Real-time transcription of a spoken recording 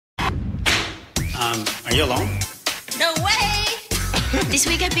Are you alone? No way! This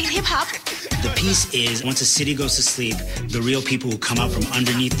week I picked hip-hop. The piece is, once a city goes to sleep, the real people who come out from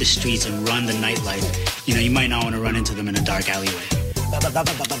underneath the streets and run the nightlife, you might not want to run into them in a dark alleyway.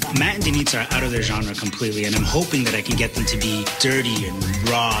 Matt and Denitsa are out of their genre completely, and I'm hoping that I can get them to be dirty and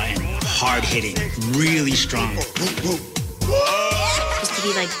raw and hard-hitting, really strong. Supposed to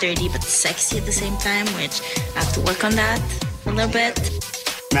be like dirty but sexy at the same time, which I have to work on that a little bit.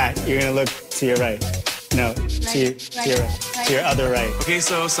 Matt, you're going to look to your right. No, to your other right. Okay,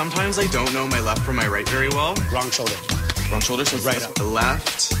 so sometimes I don't know my left from my right very well. Wrong shoulder. Wrong shoulder, so right up. The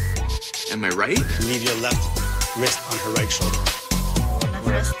left and my right. Leave your left wrist on her right shoulder.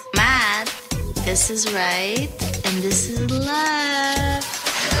 Matt, this is right and this is left.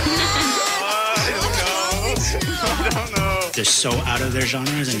 I don't know. They're so out of their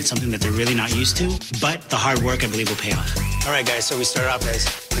genres, and it's something that they're really not used to, but the hard work, I believe, will pay off. All right, guys, so we start off as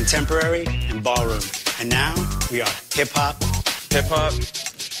contemporary and ballroom. And now we are hip-hop. Hip-hop.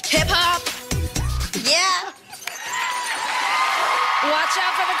 Hip-hop. Yeah. Watch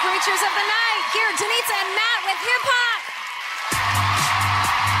out for the creatures of the night. Here, Denitsa and Matt with hip-hop.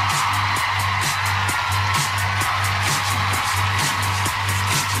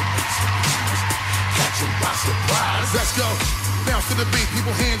 Let's go. Bounce to the beat,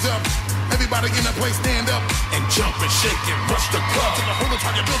 people hands up. Everybody in the place stand up and jump and shake and rush the club till the whole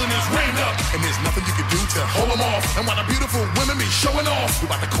entire building is rammed up. And there's nothing you can do to hold them off. And while the beautiful women be showing off, we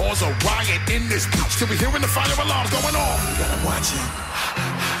about to cause a riot in this bitch till we hearing the fire alarms going off. We gotta watch it.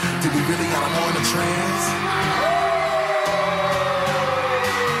 Did we really got them all in a trance?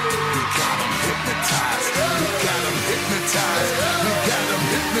 We got them hypnotized. We got them hypnotized. We got them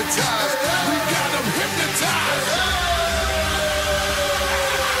hypnotized. We got them hypnotized.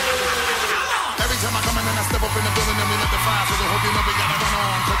 Time I come in and I step up in the building and we let the fire, so I hope you know we gotta run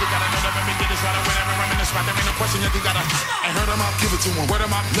on. Cause you gotta know that when we get this right, whenever I'm in the spot, there ain't no question that you gotta. I heard them up, give it to them, word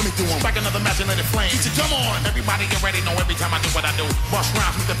them up, let me do them. Strike another match and let it flame. Get your drum on. Everybody get ready, know every time I do what I do. Bust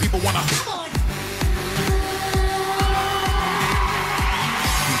rhymes with the people wanna. Come on.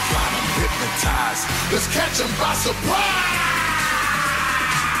 We got them hypnotized. Let's catch them by surprise.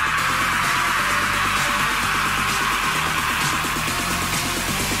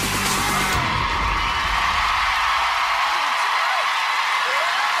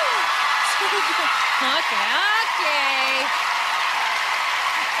 Okay.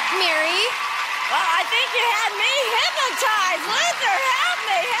 Mary? Well, I think you had me hypnotized. Luther, help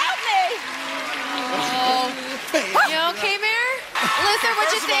me, help me. Oh. You okay, Mary? Luther,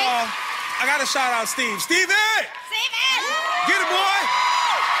 what'd you think? First of all, I gotta shout out Steve. Steve, hey! Get it, boy!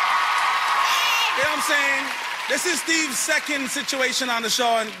 You know what I'm saying? This is Steve's second situation on the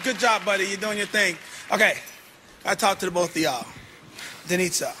show, and good job, buddy. You're doing your thing. Okay, I talked to the both of y'all.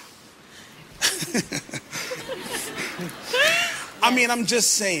 Denitsa. I mean, I'm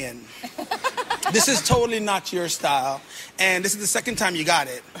just saying, this is totally not your style, and this is the second time you got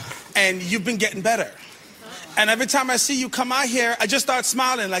it, and you've been getting better. And every time I see you come out here, I just start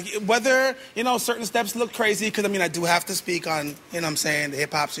smiling, like whether, certain steps look crazy, because, I do have to speak on, the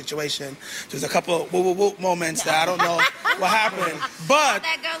hip-hop situation. There's a couple of whoop-whoop-whoop moments that I don't know what happened, but...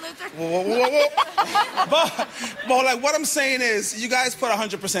 That go, Luther? But like, what I'm saying is, you guys put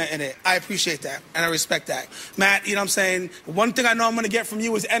 100% in it. I appreciate that, and I respect that. Matt, one thing I know I'm going to get from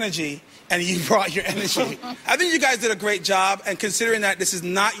you is energy, and you brought your energy. I think you guys did a great job, and considering that this is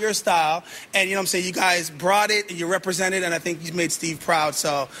not your style, and, you guys brought it, and you represented, and I think you made Steve proud.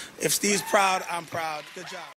 So if Steve's proud, I'm proud. Good job.